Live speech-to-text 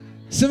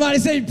Somebody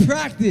say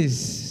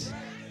practice.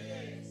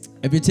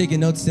 If you're taking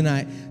notes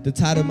tonight, the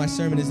title of my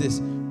sermon is this: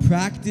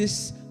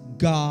 Practice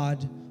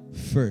God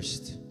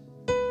First.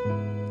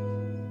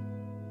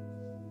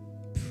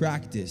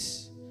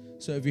 Practice.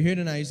 So if you're here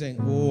tonight, you're saying,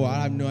 oh,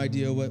 I have no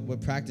idea what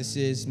practice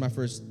is. It's my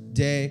first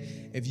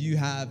day. If you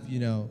have,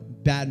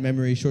 bad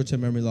memory,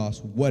 short-term memory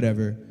loss,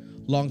 whatever,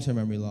 long-term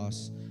memory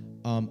loss,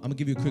 I'm going to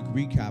give you a quick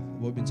recap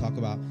of what we've been talking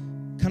about.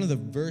 Kind of the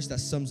verse that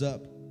sums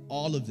up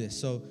all of this.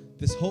 So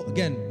this whole,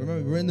 again,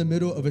 remember, we're in the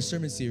middle of a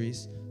sermon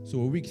series. So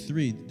we're week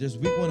 3. There's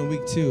week 1 and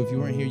week 2. If you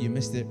weren't here, you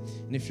missed it.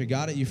 And if you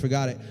forgot it, you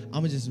forgot it.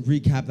 I'm going to just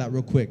recap that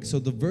real quick. So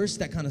the verse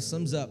that kind of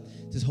sums up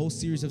this whole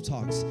series of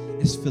talks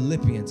is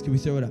Philippians. Can we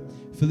throw it up?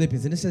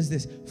 Philippians. And it says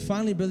this: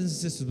 finally, brothers and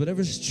sisters,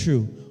 whatever is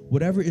true,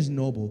 whatever is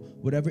noble,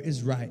 whatever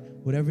is right,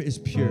 whatever is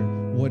pure,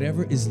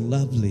 whatever is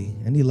lovely.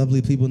 Any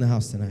lovely people in the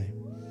house tonight?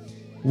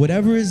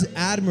 Whatever is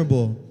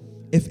admirable,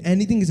 if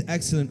anything is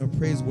excellent or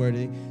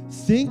praiseworthy,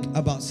 think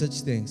about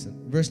such things.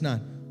 Verse 9.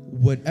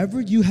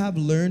 Whatever you have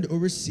learned or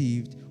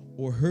received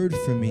or heard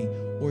from me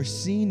or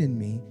seen in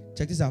me,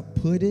 check this out,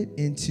 put it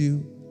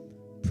into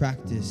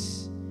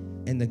practice,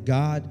 and the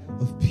God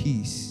of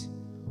peace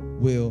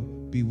will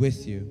be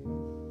with you.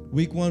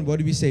 Week 1, what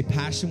do we say?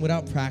 Passion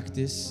without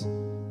practice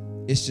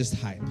is just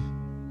hype.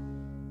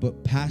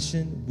 But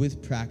passion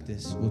with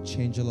practice will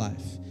change your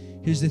life.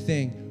 Here's the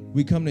thing.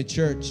 We come to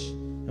church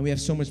and we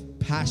have so much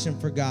passion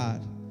for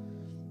God.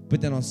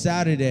 But then on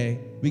Saturday,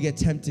 we get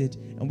tempted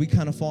and we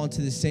kind of fall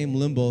into the same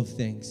limbo of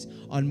things.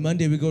 On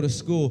Monday, we go to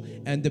school,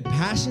 and the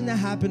passion that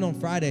happened on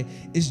Friday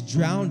is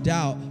drowned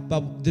out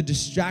by the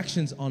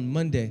distractions on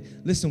Monday.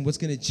 Listen, what's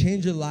going to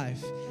change your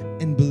life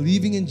in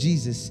believing in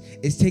Jesus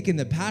is taking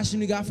the passion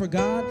you got for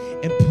God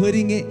and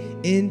putting it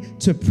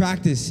into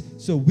practice.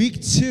 So week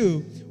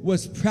 2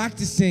 was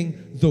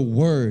practicing the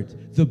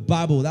Word, the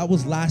Bible. That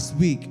was last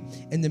week.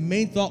 And the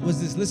main thought was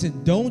this: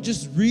 listen, don't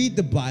just read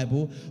the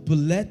Bible, but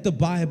let the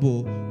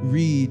Bible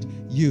read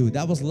you.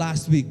 That was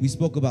last week. We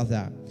spoke about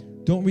that.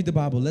 Don't read the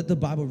Bible. Let the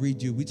Bible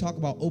read you. We talk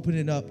about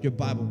opening up your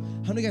Bible.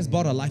 How many of you guys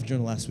bought a life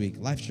journal last week?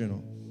 Life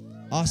journal.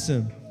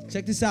 Awesome.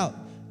 Check this out.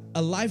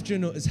 A life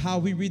journal is how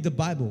we read the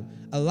Bible.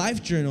 A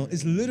life journal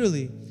is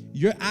literally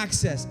your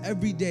access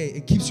every day.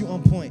 It keeps you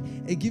on point.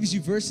 It gives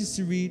you verses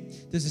to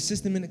read. There's a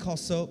system in it called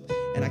SOAP,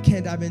 and I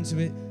can't dive into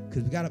it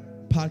because we got a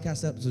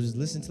podcast up, so just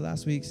listen to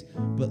last week's.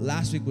 But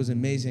last week was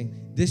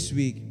amazing. This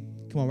week,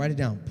 come on, write it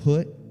down.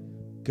 Put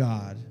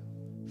God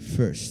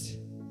first.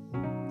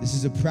 This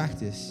is a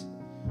practice.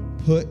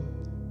 Put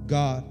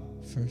God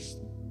first.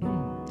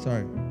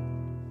 Sorry.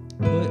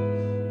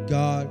 Put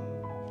God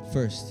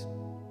first.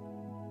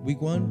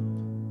 Week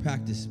 1,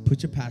 practice.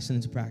 Put your passion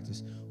into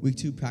practice. Week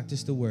 2,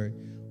 practice the Word.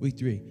 Week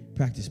 3,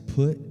 practice.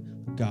 Put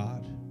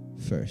God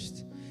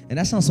first. And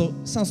that sounds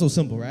so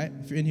simple, right?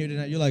 If you're in here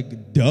tonight, you're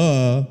like,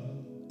 duh.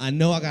 I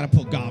know I got to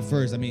put God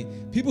first. I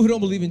mean, people who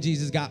don't believe in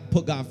Jesus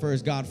put God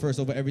first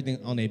over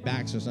everything on their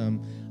backs or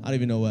something. I don't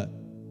even know what.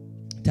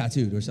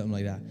 Tattooed or something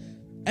like that.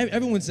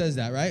 Everyone says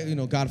that, right?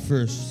 God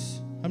first.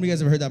 How many of you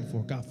guys ever heard that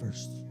before? God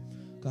first.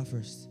 God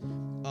first.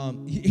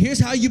 Here's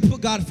how you put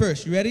God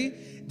first. You ready?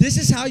 This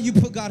is how you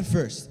put God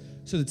first.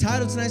 So the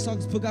title of tonight's talk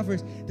is Put God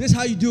First. This is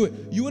how you do it.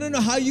 You want to know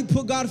how you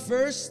put God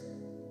first?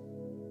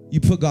 You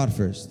put God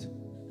first.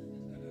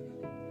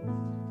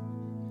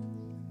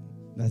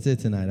 That's it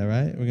tonight, all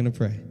right? We're going to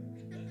pray.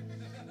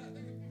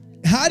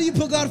 How do you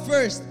put God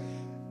first?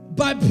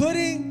 By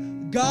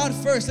putting God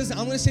first. Listen,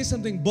 I'm going to say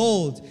something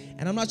bold,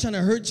 and I'm not trying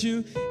to hurt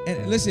you.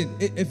 And listen,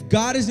 if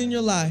God is in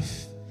your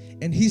life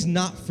and he's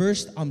not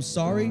first, I'm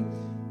sorry,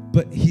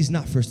 but he's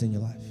not first in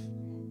your life.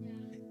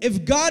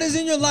 If God is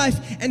in your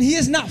life and he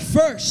is not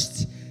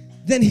first,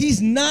 then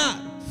he's not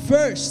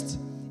first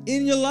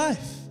in your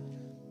life.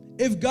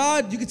 If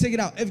God, you can take it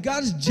out. If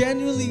God is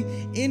genuinely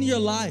in your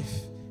life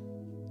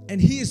and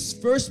he is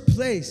first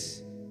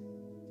place,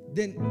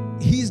 then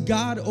he's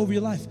God over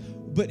your life.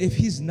 But if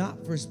he's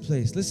not first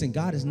place, listen,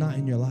 God is not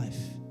in your life.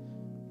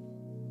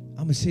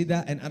 I'm going to say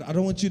that, and I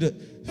don't want you to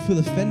feel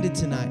offended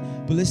tonight.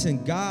 But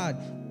listen, God,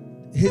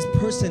 his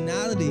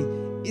personality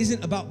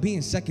isn't about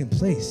being second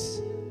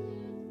place.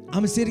 I'm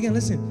going to say it again.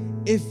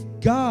 Listen, if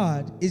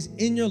God is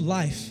in your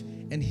life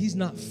and he's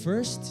not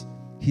first,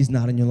 he's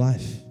not in your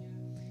life.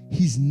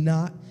 He's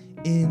not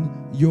in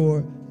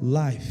your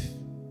life.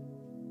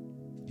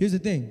 Here's the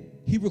thing.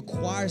 He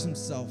requires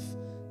himself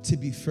to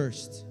be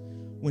first.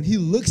 When he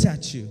looks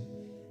at you,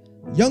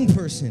 young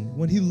person,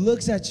 when he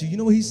looks at you, you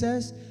know what he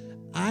says?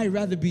 I'd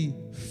rather be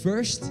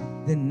first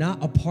than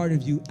not a part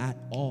of you at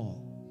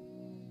all.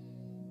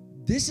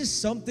 This is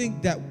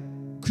something that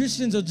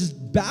Christians are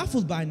just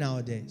baffled by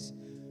nowadays,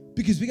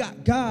 because we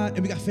got God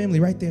and we got family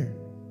right there.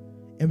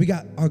 And we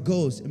got our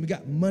goals and we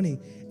got money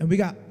and we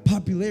got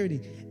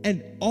popularity,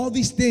 and all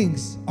these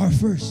things are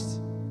first.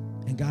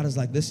 And God is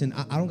like, listen,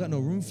 I don't got no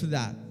room for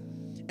that.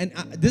 And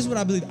this is what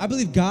I believe. I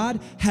believe God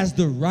has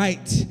the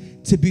right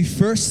to be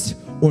first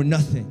or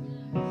nothing.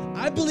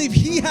 I believe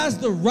he has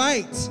the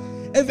right.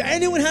 If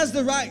anyone has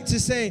the right to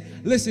say,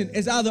 listen,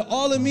 it's either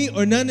all of me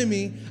or none of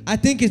me, I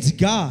think it's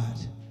God.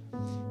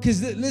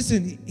 Because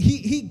listen,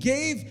 he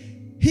gave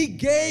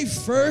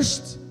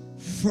first.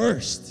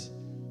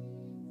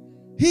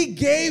 He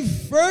gave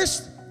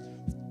first.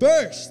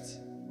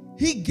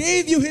 He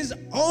gave you his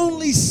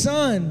only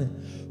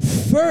son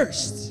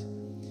first,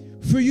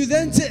 for you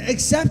then to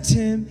accept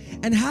him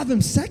and have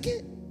him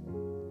second.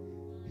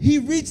 He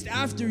reached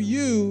after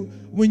you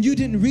when you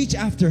didn't reach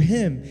after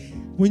him.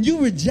 When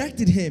you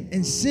rejected him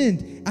and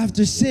sinned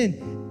after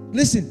sin,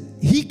 listen,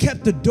 he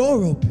kept the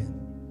door open.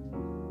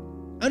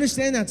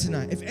 Understand that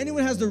tonight. If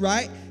anyone has the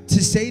right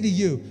to say to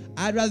you,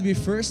 I'd rather be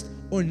first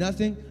or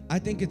nothing, I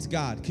think it's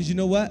God. Because you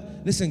know what?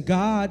 Listen,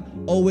 God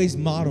always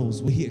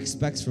models what he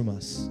expects from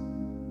us.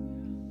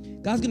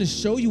 God's going to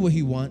show you what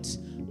he wants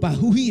by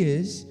who he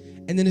is,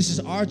 and then it's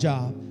just our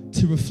job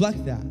to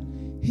reflect that.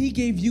 He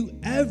gave you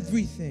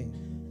everything.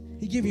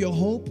 He gave you a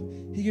hope.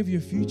 He gave you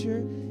a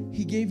future.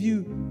 He gave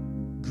you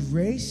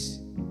grace.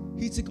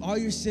 He took all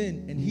your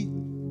sin and he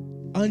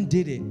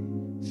undid it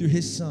through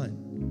his son.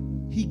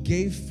 He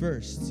gave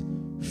first.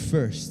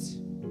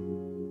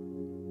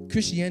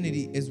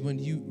 Christianity is when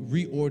you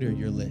reorder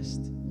your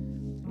list.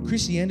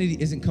 Christianity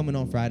isn't coming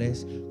on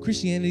Fridays.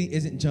 Christianity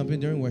isn't jumping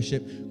during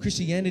worship.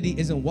 Christianity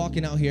isn't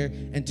walking out here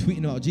and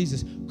tweeting about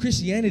Jesus.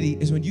 Christianity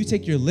is when you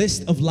take your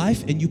list of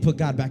life and you put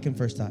God back in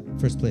first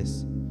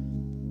place.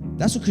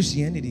 That's what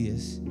Christianity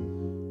is.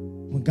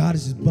 When God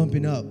is just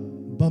bumping up,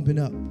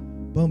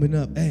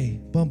 hey,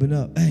 bumping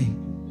up, hey.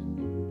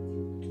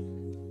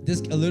 This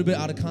a little bit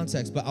out of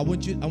context, but I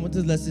want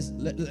to let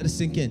it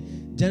sink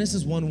in.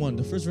 Genesis 1:1,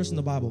 the first verse in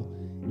the Bible.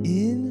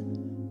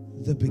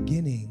 In the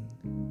beginning,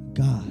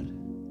 God.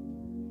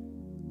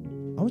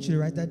 I want you to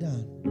write that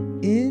down.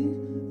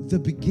 In the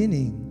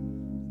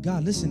beginning,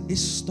 God. Listen, it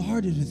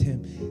started with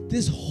him.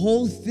 This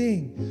whole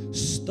thing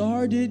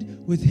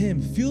started with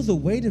him. Feel the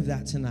weight of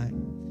that tonight.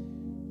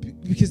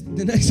 Because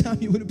the next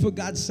time you would have put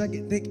God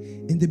second, think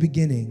in the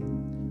beginning,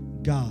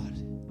 God.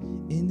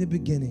 In the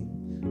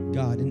beginning,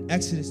 God. In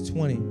Exodus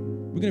 20,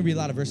 we're going to read a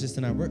lot of verses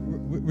tonight.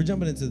 We're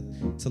jumping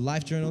into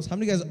life journals. How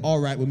many of you guys are all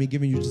right with me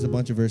giving you just a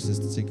bunch of verses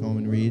to take home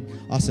and read?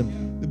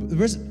 Awesome. The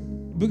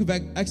book of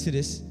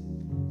Exodus.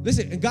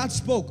 Listen, and God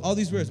spoke all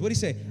these words. What did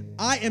he say?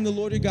 I am the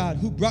Lord your God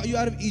who brought you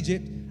out of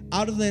Egypt,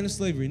 out of the land of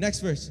slavery. Next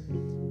verse.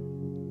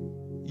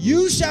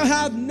 You shall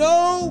have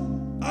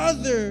no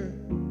other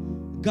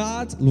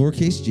gods,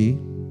 lowercase g.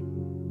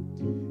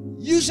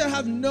 You shall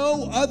have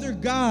no other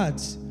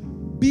gods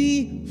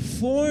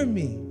before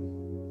me.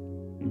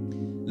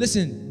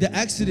 Listen, the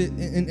Exodus,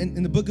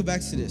 in the book of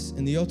Exodus,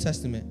 in the Old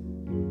Testament,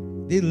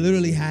 they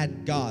literally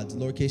had gods,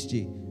 lowercase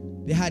g.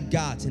 They had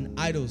gods and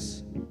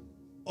idols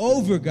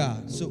over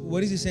God. So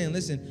what is he saying?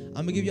 Listen,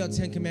 I'm going to give you all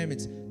 10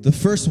 commandments. The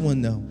first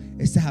one, though,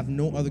 is to have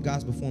no other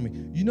gods before me.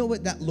 You know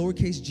what that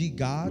lowercase g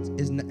God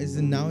is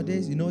in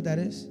nowadays? You know what that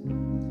is?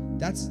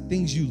 That's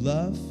things you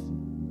love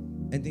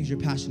and things you're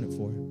passionate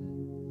for.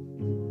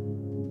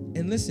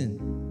 And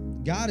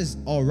listen, God is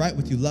all right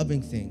with you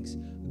loving things.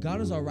 God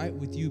is all right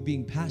with you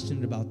being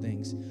passionate about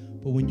things.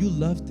 But when you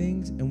love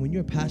things and when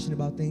you're passionate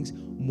about things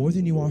more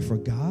than you are for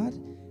God,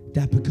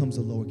 that becomes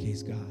a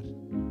lowercase God.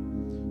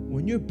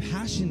 When you're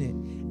passionate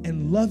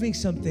and loving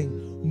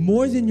something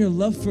more than your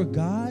love for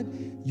God,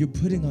 you're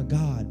putting a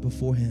God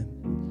before him.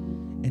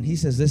 And he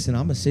says, listen,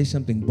 I'm going to say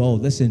something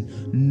bold. Listen,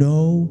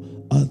 no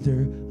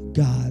other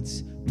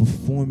gods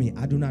before me.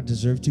 I do not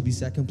deserve to be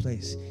second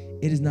place.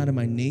 It is not in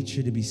my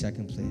nature to be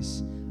second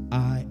place.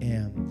 I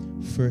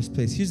am first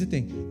place. Here's the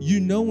thing. You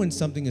know when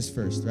something is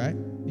first, right?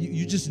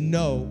 You just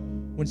know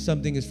when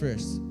something is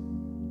first.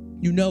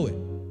 You know it.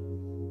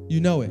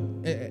 You know it.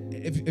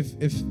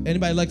 If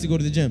anybody like to go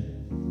to the gym?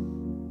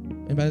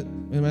 Anybody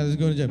like to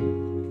go to the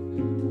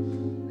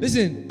gym?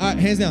 Listen, all right,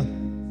 hands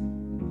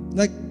down.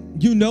 Like,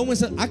 you know when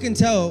I can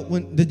tell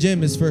when the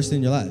gym is first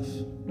in your life.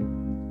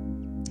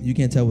 You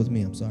can't tell with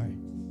me, I'm sorry.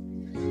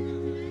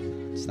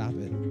 Stop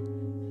it.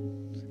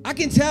 I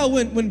can tell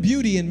when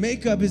beauty and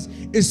makeup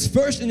is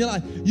first in your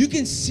life. You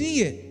can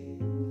see it.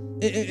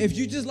 If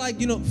you just like,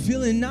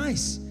 feeling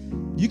nice,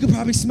 you can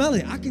probably smell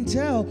it. I can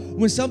tell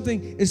when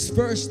something is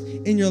first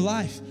in your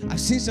life. I've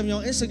seen some of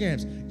y'all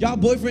Instagrams. Y'all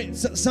boyfriend,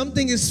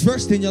 something is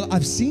first in your life.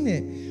 I've seen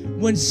it.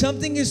 When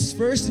something is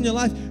first in your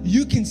life,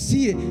 you can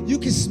see it. You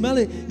can smell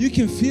it. You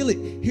can feel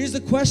it. Here's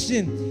the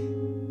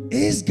question.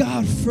 Is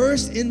God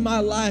first in my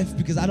life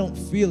because I don't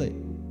feel it?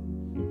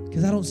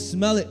 Because I don't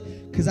smell it?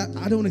 Because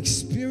I don't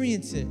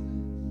experience it.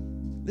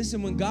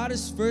 Listen, when God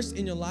is first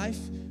in your life,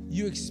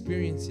 you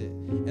experience it.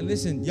 And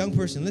listen, young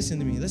person, listen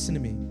to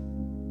me.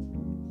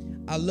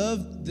 I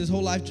love this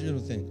whole life journal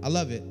thing. I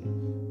love it.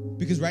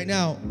 Because right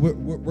now,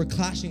 we're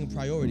clashing in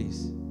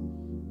priorities.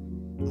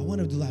 I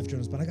want to do life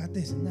journals, but I got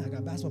this and that. I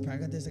got basketball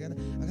practice. I got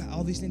this. I got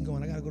all these things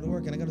going. I got to go to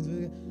work and I got to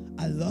do it.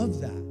 I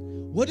love that.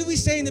 What did we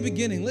say in the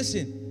beginning?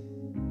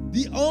 Listen,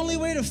 the only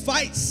way to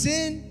fight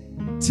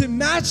sin, to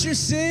match your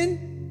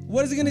sin,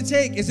 what is it going to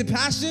take? Is it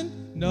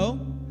passion? No.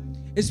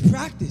 It's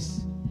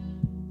practice.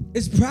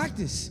 It's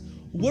practice.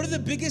 What are the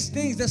biggest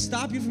things that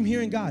stop you from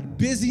hearing God?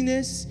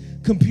 Busyness,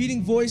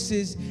 competing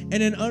voices, and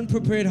an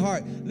unprepared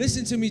heart.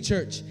 Listen to me,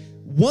 church.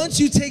 Once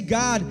you take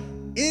God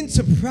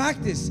into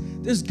practice,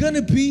 there's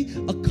gonna be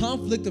a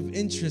conflict of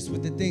interest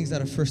with the things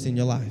that are first in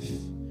your life.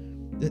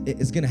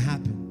 It's gonna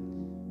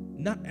happen.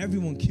 Not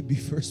everyone can be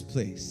first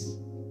place.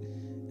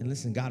 And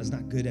listen, God is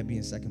not good at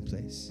being second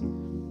place.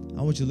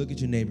 I want you to look at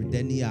your neighbor,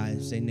 dead in the eye,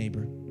 and say,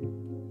 neighbor.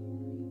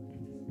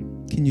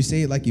 Can you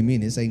say it like you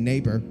mean it? Say,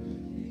 neighbor.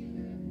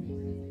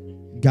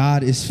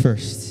 God is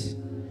first,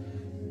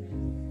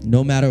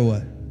 no matter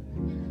what.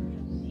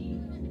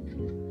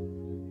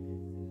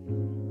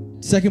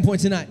 Second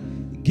point tonight,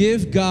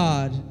 give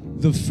God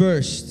the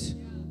first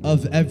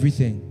of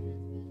everything.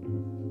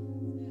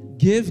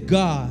 Give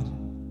God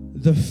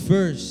the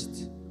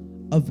first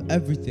of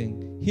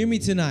everything. Hear me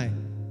tonight.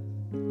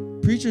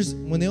 Preachers,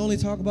 when they only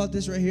talk about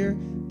this right here,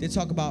 they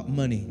talk about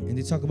money and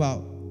they talk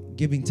about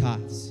giving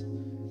tithes.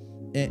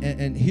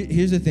 And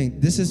here's the thing.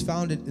 This is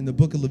founded in the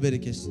book of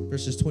Leviticus,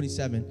 verses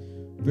 27,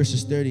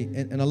 verses 30.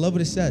 And I love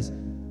what it says.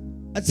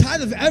 A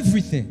tithe of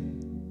everything.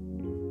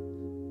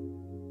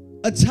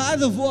 A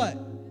tithe of what?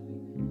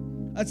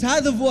 A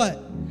tithe of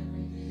what?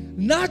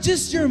 Not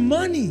just your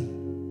money.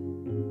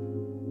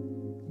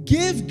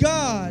 Give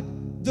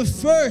God the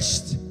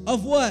first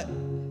of what?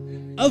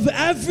 Of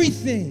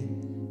everything.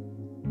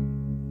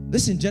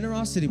 Listen,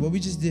 generosity, what we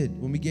just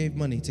did when we gave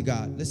money to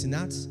God. Listen,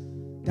 that's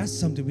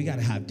something we got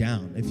to have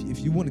down. If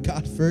you want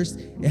God first,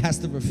 it has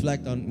to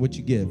reflect on what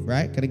you give,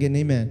 right? Can I get an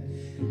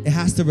amen? It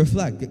has to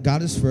reflect.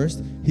 God is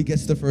first. He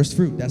gets the first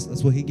fruit.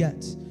 That's what he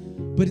gets.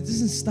 But it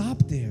doesn't stop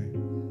there.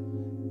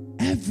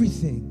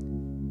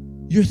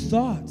 Everything. Your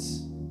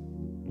thoughts.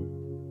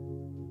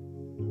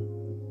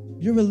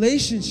 Your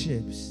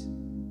relationships.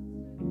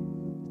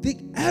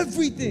 Think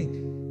everything.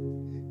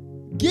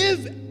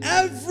 Give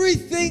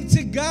everything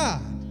to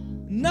God.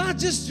 Not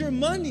just your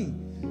money.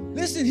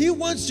 Listen, he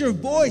wants your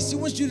voice. He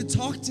wants you to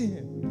talk to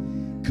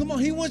him. Come on,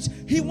 he wants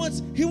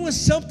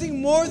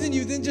something more than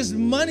you, than just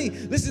money.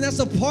 Listen, that's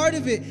a part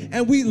of it,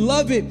 and we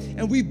love it,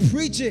 and we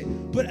preach it.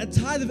 But a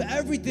tithe of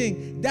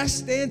everything, that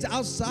stands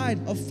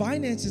outside of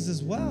finances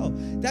as well.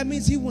 That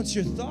means he wants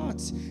your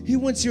thoughts. He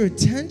wants your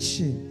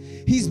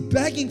attention. He's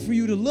begging for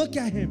you to look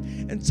at him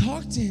and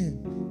talk to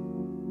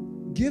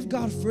him. Give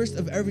God first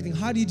of everything.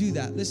 How do you do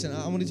that? Listen,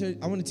 I want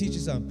to teach you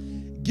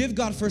something. Give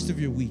God first of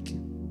your week.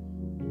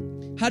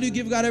 How do you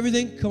give God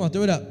everything? Come on,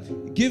 throw it up.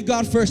 Give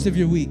God first of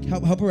your week.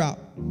 Help her out.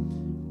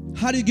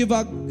 How do you give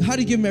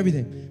him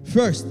everything?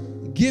 First,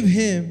 give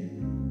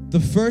him the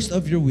first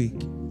of your week.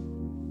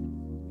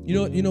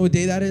 You know what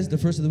day that is? The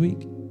first of the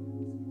week?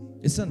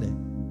 It's Sunday,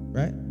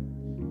 right?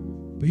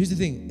 But here's the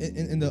thing.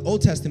 In the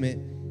Old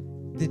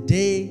Testament, the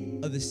day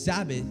of the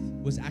Sabbath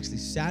was actually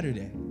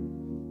Saturday.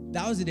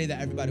 That was the day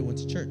that everybody went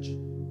to church,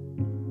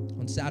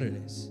 on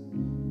Saturdays.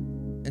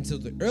 And so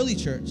the early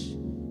church,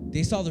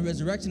 they saw the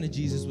resurrection of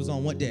Jesus was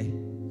on what day?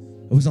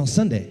 It was on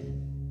Sunday.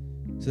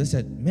 So they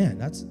said, man,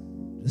 let's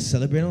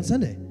celebrate on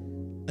Sunday.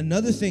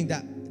 Another thing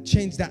that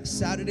changed that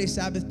Saturday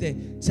Sabbath day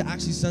to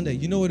actually Sunday,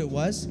 you know what it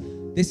was?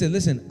 They said,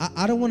 listen,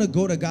 I don't want to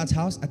go to God's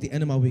house at the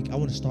end of my week. I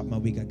want to start my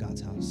week at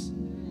God's house.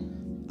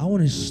 I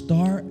want to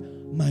start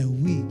my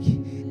week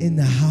in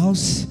the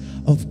house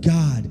of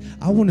God.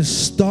 I want to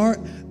start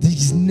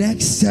these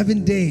next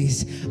 7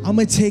 days. I'm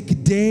going to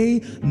take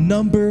day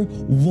number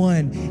 1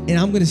 and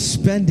I'm going to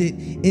spend it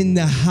in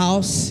the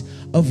house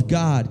of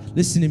God.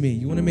 Listen to me.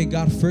 You want to make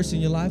God first in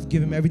your life?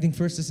 Give him everything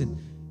first. Listen,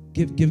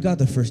 give God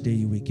the first day of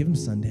your week. Give him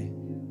Sunday.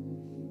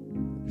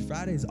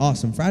 Friday is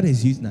awesome. Friday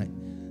is youth night.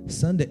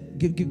 Sunday,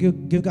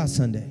 give God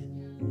Sunday.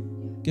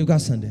 Give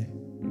God Sunday.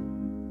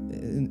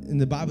 And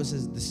the Bible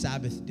says the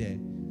Sabbath day.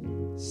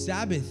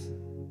 Sabbath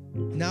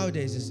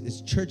nowadays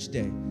is church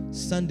day,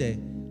 Sunday.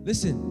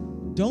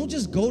 Listen, don't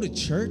just go to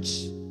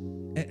church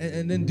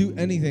and then do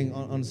anything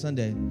on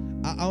Sunday.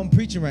 I'm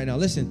preaching right now.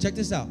 Listen, check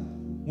this out.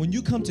 When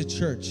you come to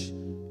church,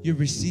 you're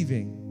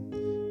receiving.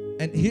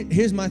 And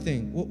here's my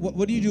thing.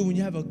 What do you do when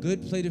you have a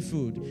good plate of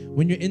food?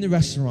 When you're in the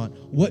restaurant,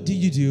 what do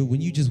you do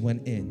when you just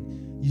went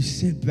in? You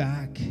sit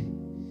back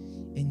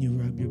and you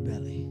rub your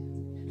belly.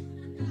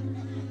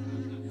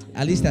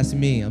 At least that's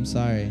me. I'm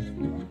sorry.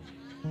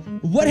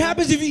 What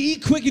happens if you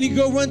eat quick and you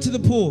go run to the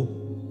pool?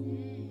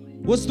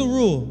 What's the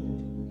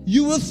rule?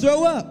 You will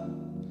throw up.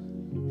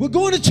 We're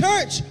going to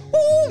church.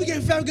 Woo, we're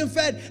getting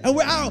fed, and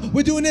we're out.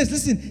 We're doing this.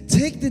 Listen,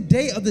 take the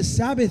day of the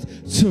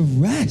Sabbath to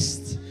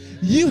rest.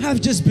 You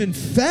have just been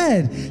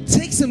fed.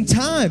 Take some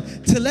time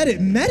to let it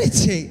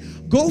meditate.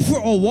 Go for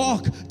a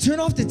walk. Turn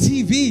off the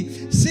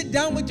TV. Sit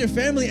down with your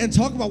family and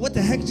talk about what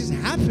the heck just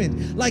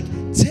happened. Like,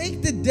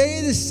 take the day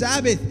of the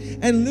Sabbath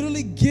and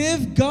literally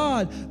give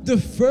God the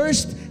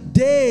first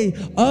day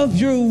of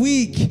your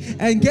week.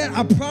 And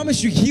I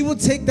promise you, he will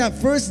take that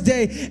first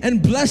day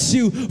and bless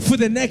you for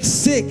the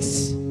next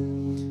 6.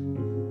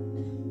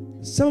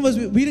 Some of us,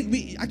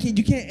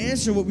 you can't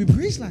answer what we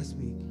preached last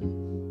week.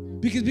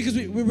 Because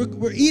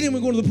we're eating,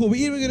 we're going to the pool. We're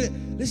eating, we're going to,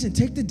 listen,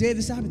 take the day of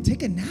the Sabbath.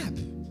 Take a nap.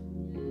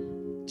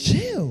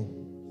 Chill.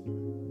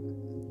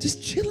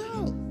 Just chill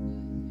out.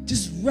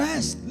 Just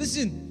rest.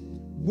 Listen,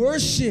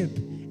 worship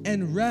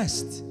and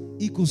rest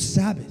equals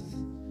Sabbath.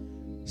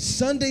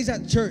 Sundays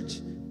at church,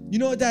 you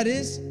know what that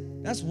is?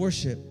 That's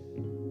worship.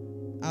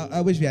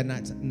 I wish we had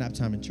nap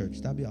time in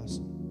church. That'd be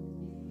awesome.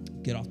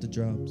 Get off the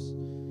drums,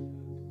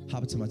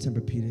 hop into my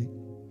Tempur-Pedic,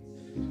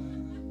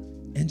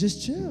 and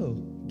just chill.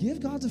 Give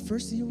God the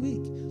first of your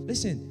week.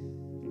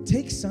 Listen,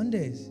 take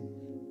Sundays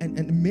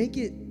and make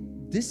it,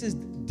 this is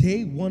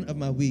day one of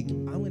my week.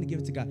 I'm going to give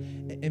it to God.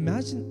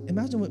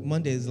 Imagine what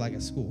Monday is like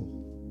at school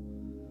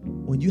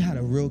when you had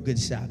a real good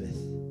Sabbath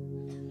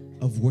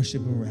of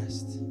worship and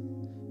rest.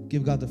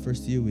 Give God the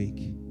first of your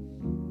week.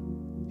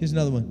 Here's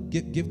another one.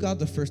 Give God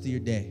the first of your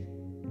day.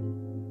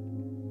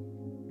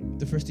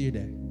 The first of your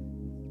day.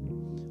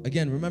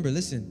 Again, remember,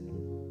 listen.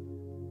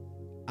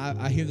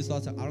 I hear this all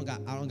the time. I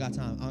don't got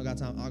time.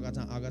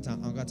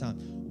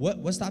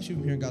 What stops you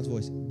from hearing God's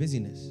voice?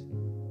 Busyness,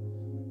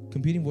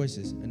 competing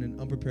voices, and an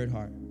unprepared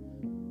heart.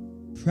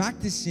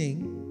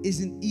 Practicing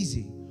isn't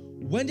easy.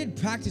 When did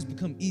practice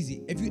become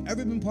easy? If you've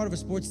ever been part of a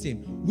sports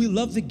team, we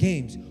love the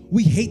games.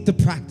 We hate the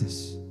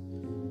practice.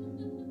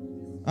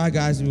 All right,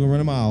 guys, we're gonna run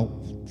them out.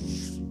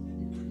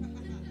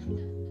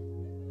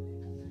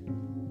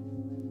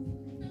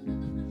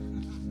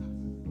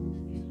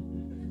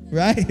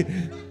 Right?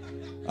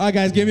 All right,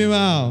 guys, give me a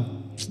mile.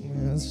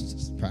 That's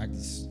just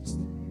practice.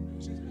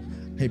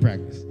 Hey,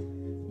 practice.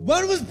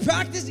 When was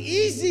practice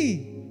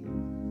easy?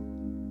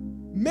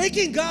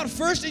 Making God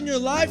first in your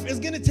life is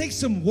going to take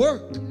some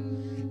work.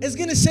 It's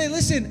going to say,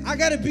 listen, I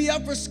got to be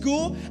up for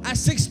school at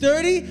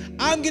 6:30.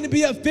 I'm going to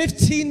be up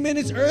 15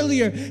 minutes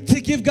earlier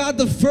to give God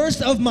the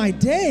first of my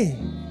day.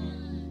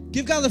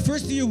 Give God the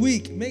first of your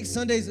week. Make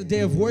Sundays a day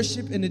of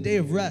worship and a day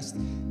of rest.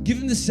 Give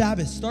him the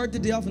Sabbath. Start the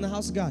day off in the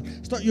house of God.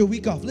 Start your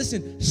week off.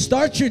 Listen,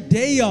 start your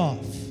day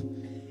off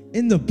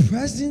in the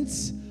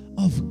presence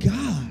of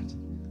God.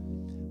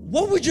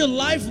 What would your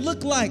life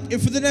look like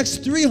if for the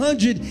next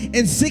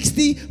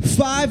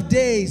 365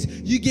 days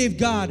you gave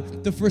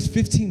God the first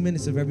 15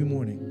 minutes of every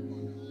morning?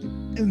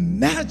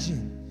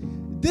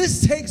 Imagine.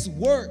 This takes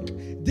work.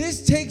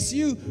 This takes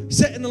you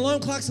setting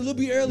alarm clocks a little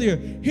bit earlier.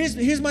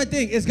 Here's my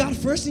thing. Is God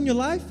first in your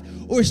life,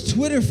 or is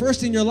Twitter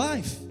first in your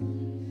life?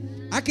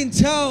 I can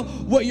tell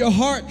what your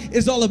heart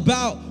is all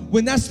about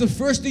when that's the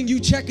first thing you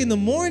check in the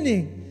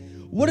morning.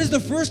 What is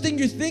the first thing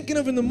you're thinking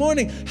of in the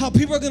morning? How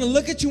people are going to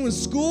look at you in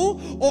school?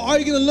 Or are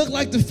you going to look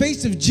like the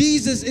face of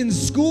Jesus in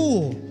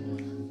school?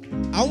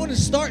 I want to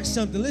start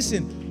something.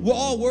 Listen, we're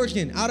all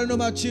working. I don't know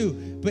about you,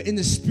 but in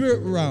the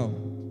spirit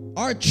realm,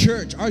 our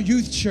church, our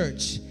youth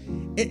church,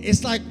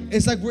 it's like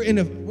we're in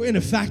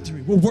a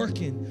factory. We're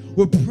working.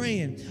 We're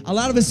praying. A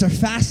lot of us are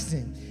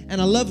fasting. And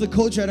I love the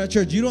culture at our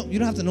church. You don't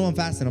have to know I'm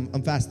fasting.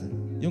 I'm fasting.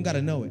 You don't got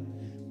to know it.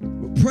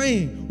 We're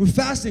praying, we're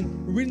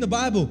fasting, we're reading the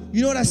Bible.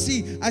 You know what I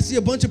see? I see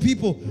a bunch of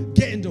people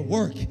getting to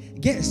work,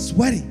 getting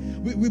sweaty.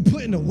 We're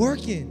putting the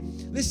work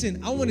in. Listen,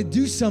 I want to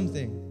do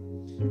something.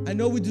 I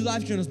know we do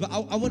life journals, but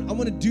I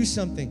want to do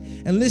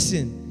something. And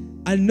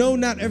listen, I know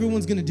not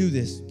everyone's going to do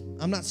this.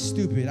 I'm not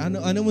stupid. I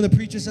know when the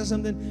preacher says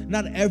something,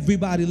 not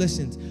everybody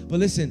listens. But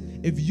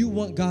listen, if you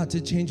want God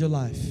to change your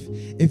life,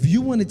 if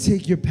you want to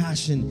take your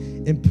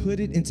passion and put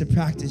it into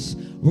practice,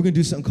 we're going to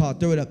do something called,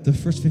 throw it up, the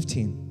first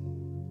 15.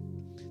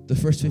 The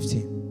first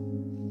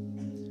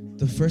 15.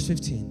 The first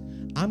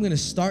 15. I'm going to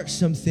start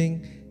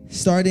something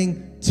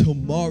starting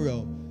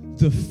tomorrow.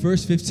 The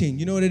first 15.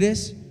 You know what it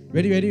is?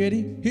 Ready?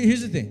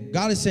 Here's the thing.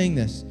 God is saying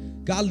this.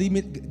 God led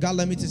me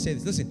to say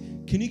this.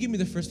 Listen, can you give me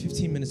the first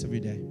 15 minutes of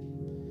your day?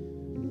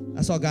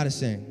 That's all God is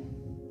saying.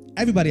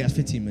 Everybody has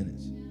 15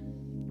 minutes.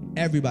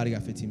 Everybody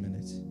got 15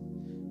 minutes.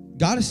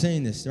 God is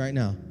saying this right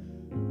now.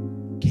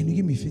 Can you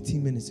give me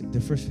 15 minutes,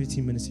 the first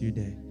 15 minutes of your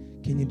day?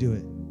 Can you do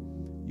it?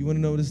 You want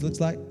to know what this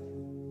looks like?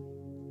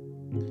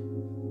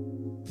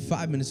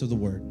 5 minutes of the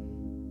Word.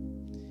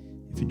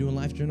 If you're doing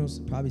life journals,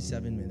 probably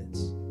 7 minutes.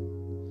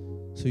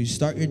 So you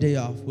start your day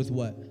off with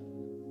what?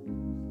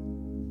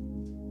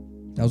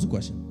 That was a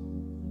question.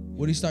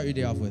 What do you start your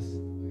day off with?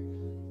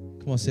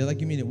 Come on, say it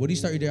like you mean it. What do you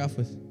start your day off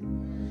with?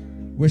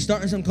 We're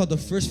starting something called the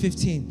first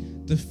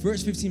 15. The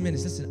first 15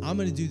 minutes. Listen, I'm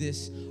going to do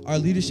this. Our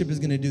leadership is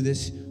going to do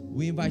this.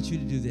 We invite you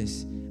to do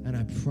this. And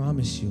I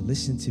promise you,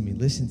 listen to me.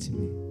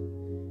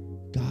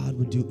 God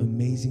will do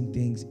amazing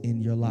things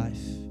in your life.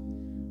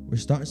 We're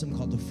starting something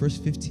called the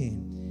first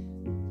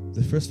 15.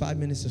 The first 5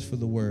 minutes is for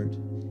the Word.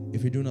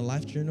 If you're doing a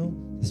life journal,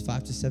 it's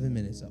 5 to 7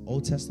 minutes. An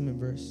Old Testament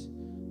verse,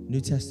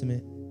 New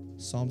Testament,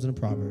 Psalms and a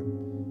proverb.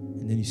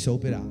 And then you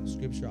soap it out.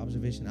 Scripture,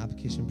 observation,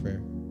 application,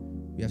 prayer.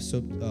 We have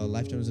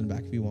life journals in the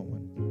back if you want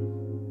one.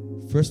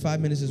 First 5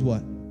 minutes is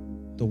what?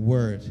 The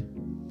Word.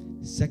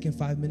 Second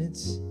 5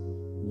 minutes,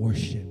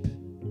 worship.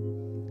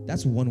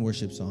 That's one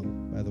worship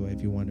song, by the way,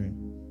 if you're wondering.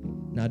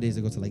 Nowadays,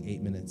 they go to like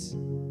 8 minutes.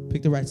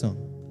 Pick the right song.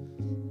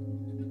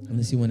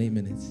 Unless you want 8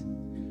 minutes.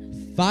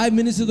 5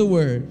 minutes of the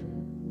Word.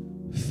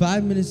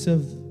 5 minutes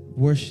of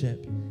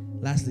worship.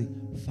 Lastly,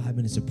 5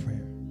 minutes of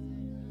prayer.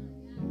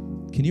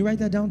 Can you write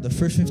that down? The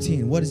first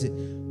 15. What is it?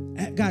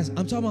 Guys,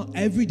 I'm talking about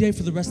every day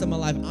for the rest of my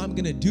life. I'm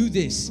going to do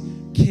this.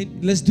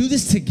 Let's do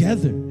this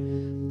together.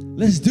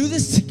 Let's do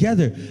this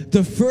together.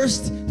 The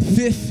first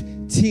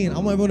 15. I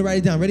want everyone to write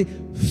it down. Ready?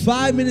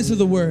 5 minutes of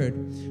the Word.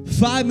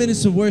 5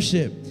 minutes of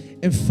worship.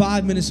 and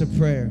 5 minutes of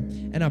prayer.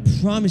 And I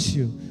promise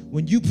you,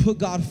 when you put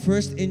God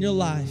first in your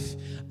life,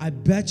 I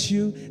bet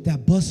you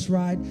that bus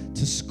ride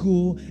to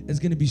school is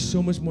going to be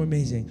so much more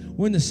amazing.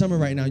 We're in the summer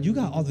right now. You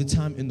got all the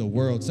time in the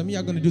world. Some of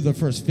y'all going to do the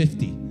first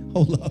 50.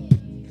 Hold up.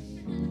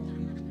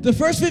 The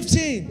first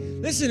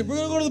 15. Listen, we're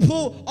going to go to the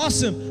pool.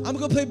 Awesome. I'm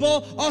going to play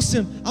ball.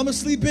 Awesome. I'm going to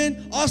sleep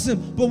in.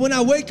 Awesome. But when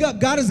I wake up,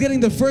 God is getting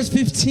the first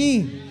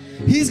 15.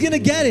 He's going to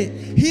get it.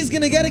 He's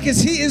going to get it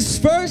because he is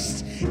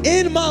first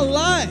in my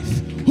life.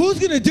 Who's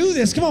going to do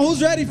this? Come on,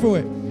 who's ready for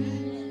it?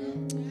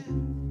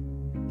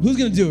 Who's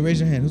going to do it? Raise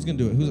your hand. Who's going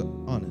to do it? Who's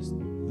honest?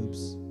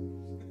 Oops.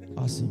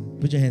 Awesome.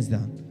 Put your hands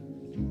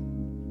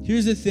down.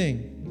 Here's the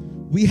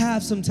thing. We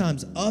have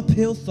sometimes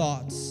uphill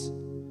thoughts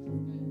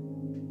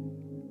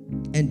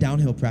and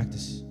downhill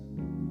practice.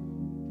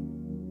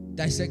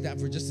 Dissect that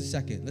for just a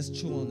second. Let's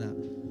chew on that.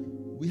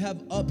 We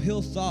have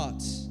uphill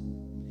thoughts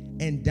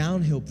and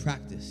downhill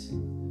practice.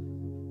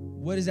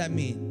 What does that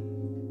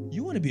mean?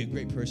 You want to be a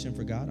great person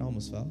for God. I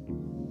almost fell.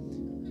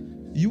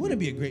 You want to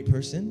be a great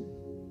person,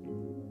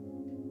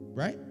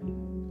 right?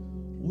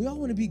 We all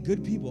want to be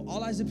good people.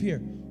 All eyes up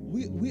here.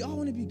 We all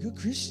want to be good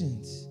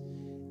Christians.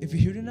 If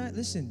you're here tonight,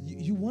 listen,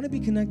 you want to be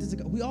connected to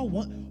God. We all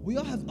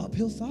have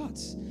uphill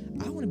thoughts.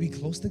 I want to be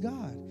close to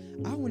God.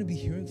 I want to be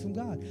hearing from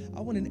God.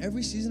 I want in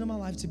every season of my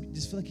life to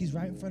just feel like he's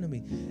right in front of me.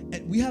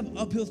 And we have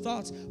uphill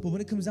thoughts, but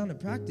when it comes down to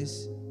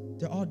practice,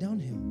 they're all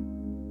downhill.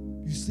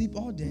 You sleep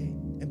all day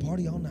and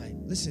party all night.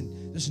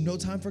 Listen, there's no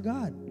time for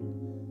God.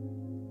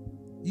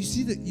 You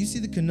see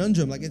the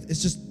conundrum, like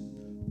it's just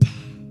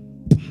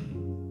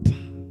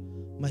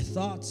my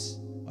thoughts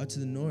are to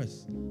the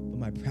north, but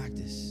my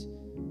practice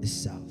is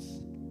south.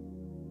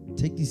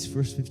 Take these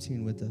first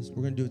 15 with us.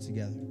 We're going to do it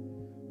together.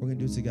 We're going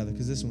to do it together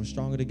because listen, we're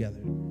stronger together.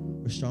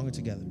 We're stronger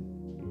together.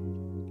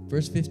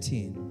 Verse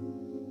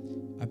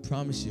 15, I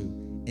promise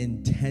you,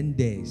 in 10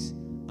 days,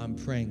 I'm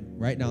praying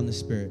right now in the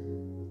Spirit.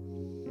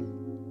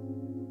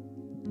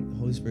 The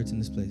Holy Spirit's in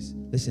this place.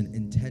 Listen,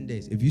 in 10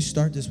 days, if you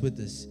start this with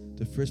us,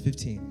 the first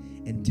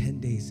 15, in 10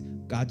 days,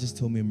 God just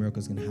told me a miracle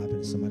is going to happen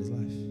in somebody's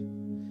life.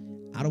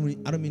 I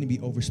don't mean to be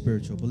over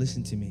spiritual, but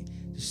listen to me.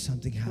 There's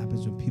something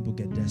happens when people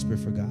get desperate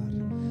for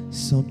God.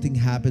 Something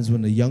happens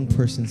when a young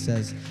person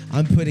says,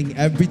 I'm putting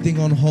everything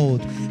on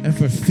hold, and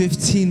for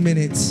 15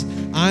 minutes,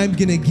 I'm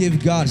going to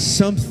give God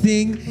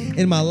something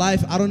in my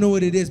life. I don't know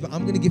what it is, but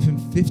I'm going to give him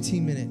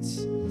 15 minutes.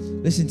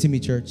 Listen to me,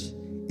 church.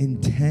 In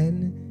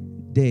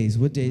 10 days,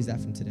 what day is that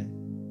from today?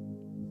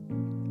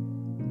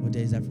 What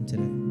day is that from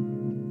today?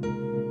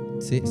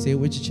 Say it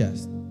with your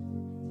chest.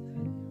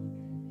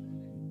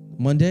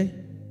 Monday?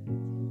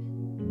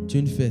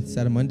 June 5th, is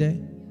that a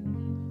Monday?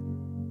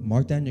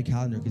 Mark that in your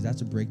calendar because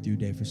that's a breakthrough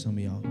day for some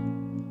of y'all.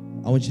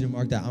 I want you to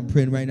mark that. I'm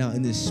praying right now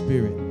in the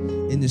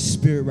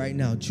spirit right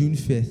now, June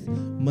 5th,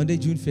 Monday,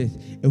 June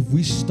 5th. If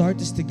we start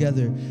this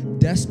together,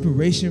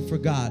 desperation for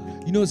God,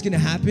 you know what's going to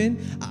happen?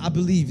 I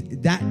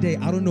believe that day,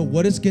 I don't know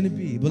what it's going to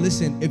be, but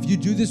listen, if you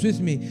do this with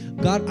me,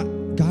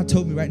 God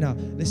told me right now,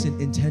 listen,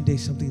 in 10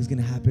 days, something is going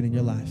to happen in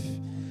your life.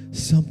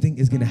 Something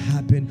is going to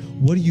happen.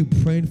 What are you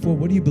praying for?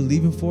 What are you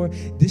believing for?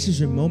 This is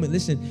your moment.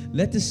 Listen,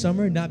 let this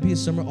summer not be a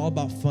summer all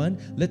about fun.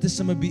 Let this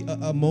summer be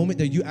a moment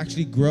that you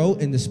actually grow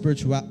in the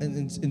spiritual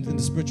in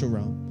the spiritual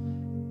realm.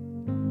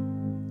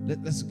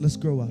 Let's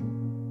grow up.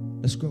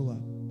 Let's grow up.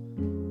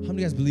 How many of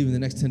you guys believe in the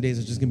next 10 days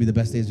are just going to be the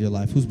best days of your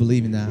life? Who's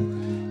believing that?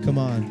 Come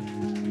on.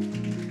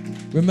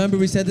 Remember,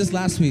 we said this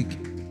last week.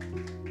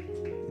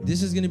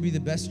 This is going to be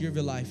the best year of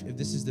your life if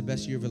this is the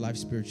best year of your life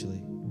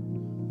spiritually.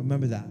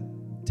 Remember that.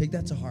 Take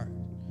that to heart.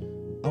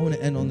 I want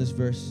to end on this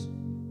verse.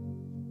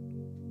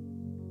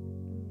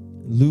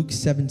 Luke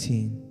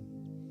 17,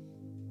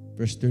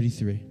 verse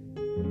 33.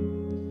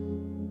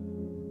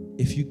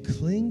 If you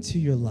cling to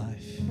your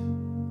life,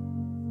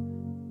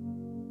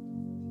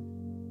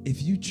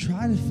 if you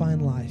try to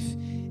find life,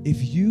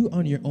 if you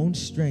on your own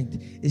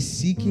strength is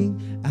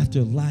seeking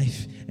after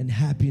life and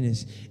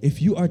happiness,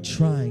 if you are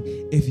trying,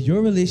 if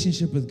your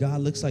relationship with God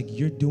looks like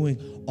you're doing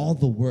all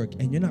the work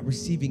and you're not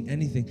receiving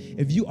anything,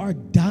 if you are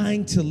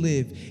dying to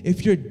live,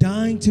 if you're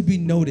dying to be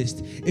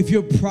noticed, if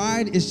your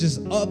pride is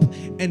just up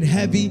and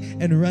heavy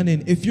and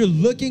running, if you're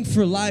looking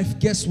for life,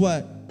 guess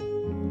what?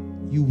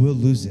 You will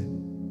lose it.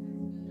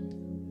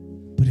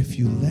 But if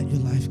you let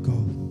your life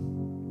go,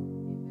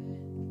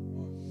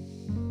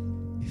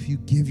 if you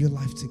give your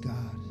life to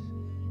God,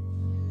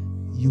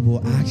 you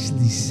will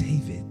actually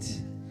save it.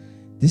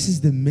 This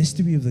is the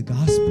mystery of the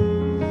gospel.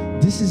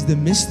 This is the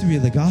mystery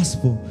of the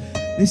gospel.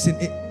 Listen,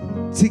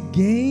 to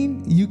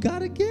gain, you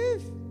gotta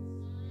give.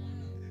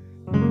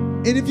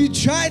 And if you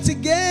try to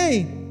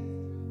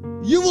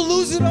gain, you will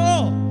lose it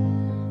all.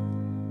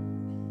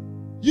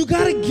 You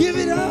gotta give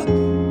it up.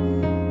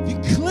 If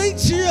you cling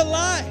to your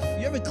life,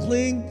 you ever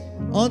cling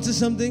onto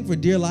something for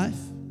dear life?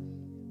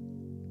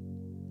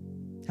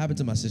 Happened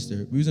to my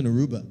sister. We was in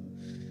Aruba.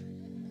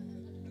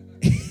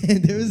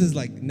 And there was this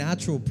like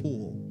natural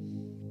pool.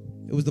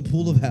 It was the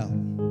pool of hell.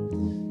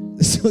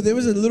 So there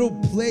was a little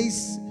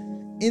place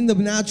in the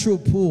natural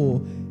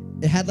pool.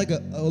 It had like a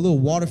little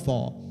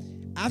waterfall.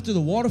 After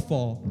the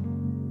waterfall,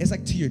 it's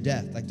like to your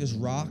death. Like there's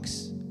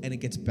rocks and it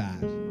gets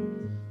bad.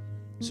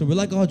 So we're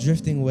like all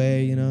drifting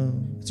away, you know.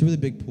 It's a really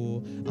big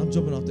pool. I'm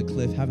jumping off the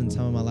cliff, having the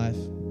time of my life.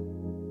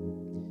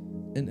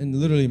 And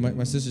literally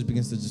my sister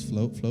begins to just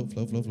float.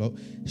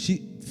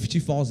 She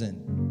falls in.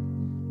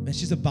 And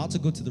she's about to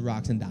go to the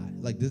rocks and die.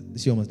 Like this,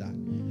 she almost died.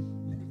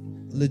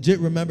 Legit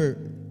remember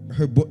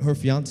her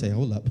fiance,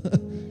 hold up.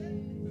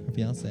 Her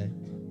fiance.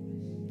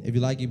 If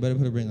you like, you better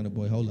put a ring on the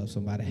boy. Hold up,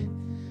 somebody.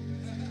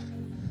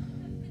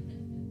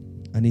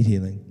 I need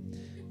healing.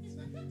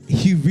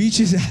 He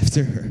reaches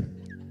after her.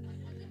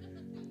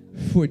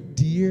 For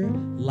dear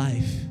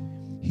life,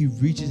 he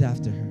reaches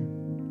after her.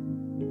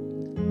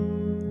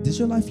 Does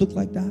your life look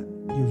like that?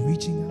 You're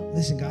reaching out.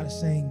 Listen, God is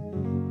saying,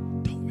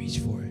 don't reach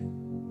for it.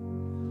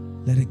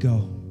 Let it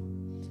go.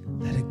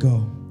 Let it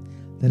go.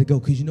 Let it go.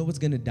 Because you know what's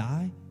going to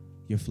die?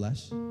 Your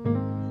flesh.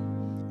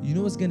 You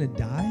know what's going to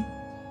die?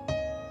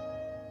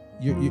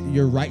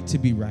 Your right to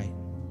be right.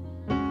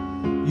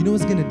 You know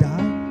what's going to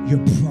die? Your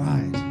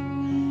pride.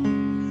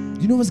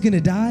 You know what's going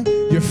to die?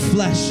 Your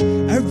flesh.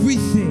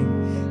 Everything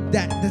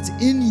that's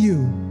in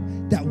you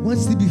that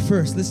wants to be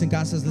first. Listen,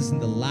 God says, listen,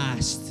 the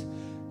last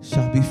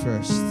shall be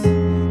first,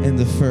 and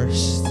the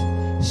first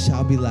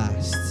shall be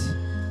last.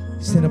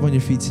 Stand up on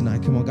your feet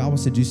tonight. Come on, God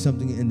wants to do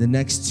something in the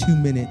next 2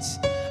 minutes.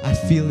 I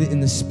feel it in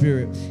the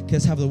spirit.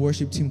 Let's have the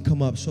worship team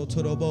come up. I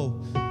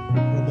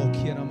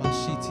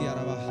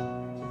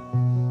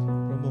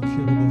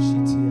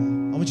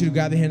want you to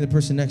grab the hand of the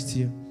person next to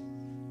you.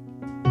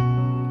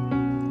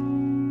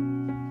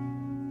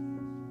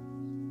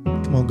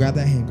 Come on, grab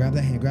that hand, grab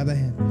that hand, grab that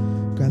hand.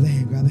 Grab the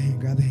hand, grab the hand,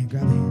 grab the hand,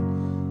 grab the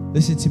hand.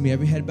 Listen to me,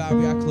 every head bowed,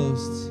 every eye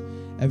closed.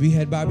 Every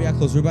head bowed, every eye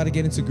closed. We're about to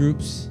get into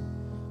groups.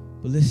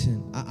 But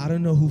listen, I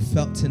don't know who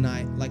felt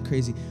tonight like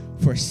crazy.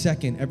 For a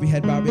second, every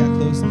head bowed, every eye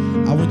closed.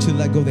 I want you to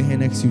let go of the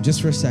hand next to you,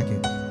 just for a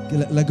second.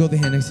 Let go of the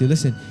hand next to you.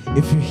 Listen,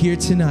 if you're here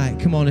tonight,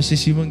 come on, it's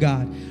just you and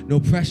God. No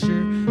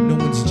pressure, no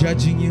one's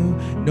judging you.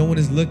 No one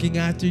is looking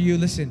after you.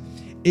 Listen,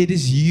 it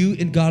is you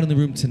and God in the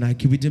room tonight.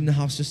 Can we dim the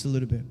house just a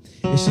little bit?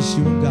 It's just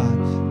you and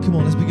God. Come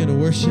on, let's begin to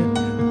worship.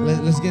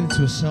 Let's get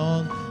into a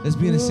song. Let's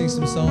begin to sing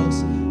some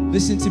songs.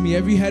 Listen to me.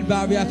 Every head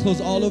bowed, every eye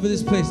closed, all over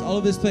this place, all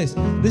over this place.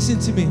 Listen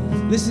to me.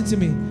 Listen to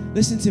me.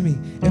 Listen to me.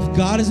 If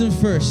God isn't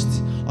first,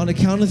 on the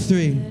count of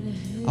 3,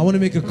 I want to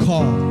make a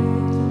call.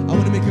 I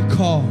want to make a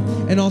call,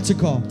 an altar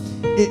call.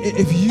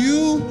 If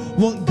you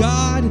want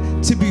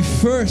God to be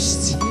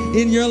first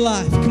in your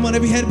life, come on,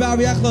 every head bowed,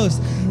 every eye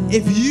closed.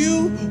 If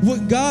you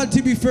want God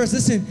to be first,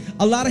 listen,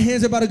 a lot of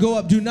hands are about to go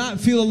up. Do not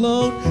feel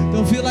alone.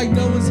 Don't feel like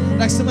no one's,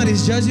 like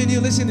somebody's judging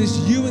you. Listen, it's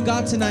you and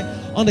God tonight.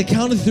 On the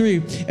count of 3,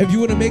 if you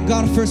want to make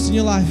God first in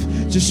your life,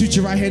 just shoot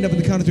your right hand up on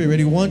the count of 3.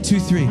 Ready? 1, 2,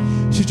 3.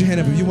 Shoot your hand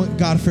up if you want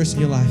God first in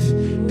your life.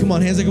 Come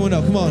on, hands are going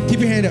up. Come on, keep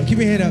your hand up. Keep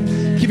your hand up.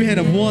 Keep your hand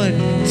up. 1,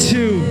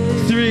 2,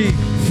 3,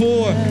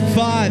 4,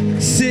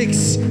 5,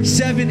 6,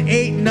 7,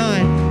 8,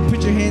 9.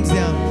 Put your hands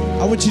down.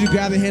 I want you to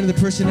grab the hand of the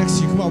person next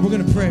to you. Come on, we're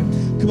going to pray.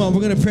 Come on,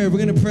 we're going to pray. We're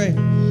going to pray.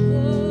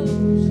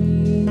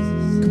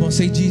 Come on,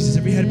 say Jesus.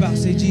 Every head bowed,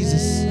 say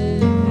Jesus.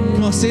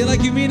 Come on, say it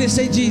like you mean it.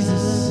 Say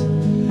Jesus.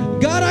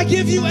 God, I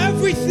give you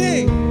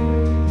everything.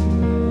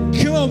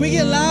 Come on, we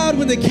get loud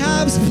when the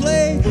Cavs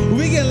play.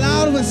 We get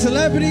loud when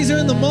celebrities are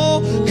in the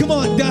mall. Come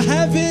on, the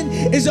heaven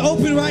is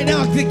open right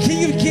now. The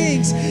King of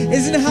Kings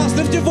is in the house.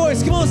 Lift your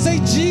voice. Come on, say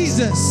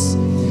Jesus.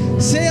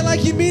 Say it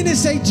like you mean it.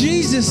 Say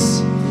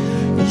Jesus.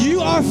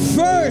 You are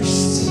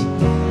first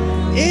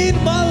in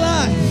my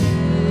life.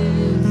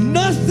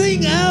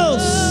 Nothing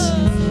else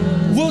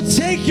will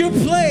take your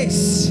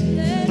place.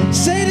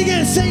 Say it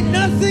again. Say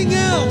nothing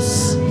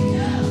else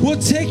will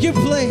take your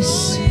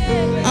place.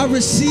 I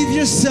receive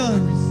your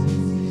Son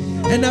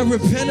and I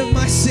repent of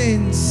my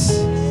sins.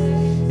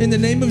 In the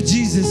name of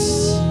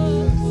Jesus,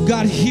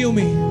 God, heal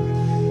me.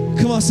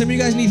 Come on, some of you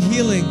guys need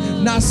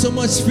healing. Not so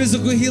much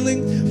physical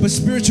healing, but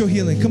spiritual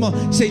healing. Come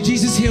on, say,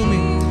 Jesus, heal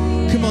me.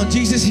 Come on,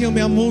 Jesus, heal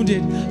me. I'm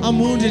wounded. I'm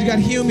wounded. God,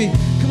 heal me.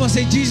 Come on,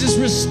 say, Jesus,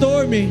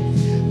 restore me.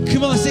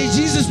 Come on, say,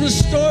 Jesus,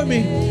 restore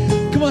me.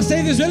 Come on,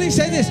 say this. Really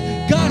say this.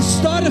 God,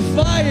 start a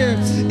fire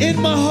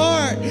in my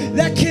heart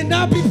that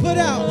cannot be put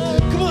out.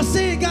 Come on,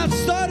 say it. God,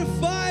 start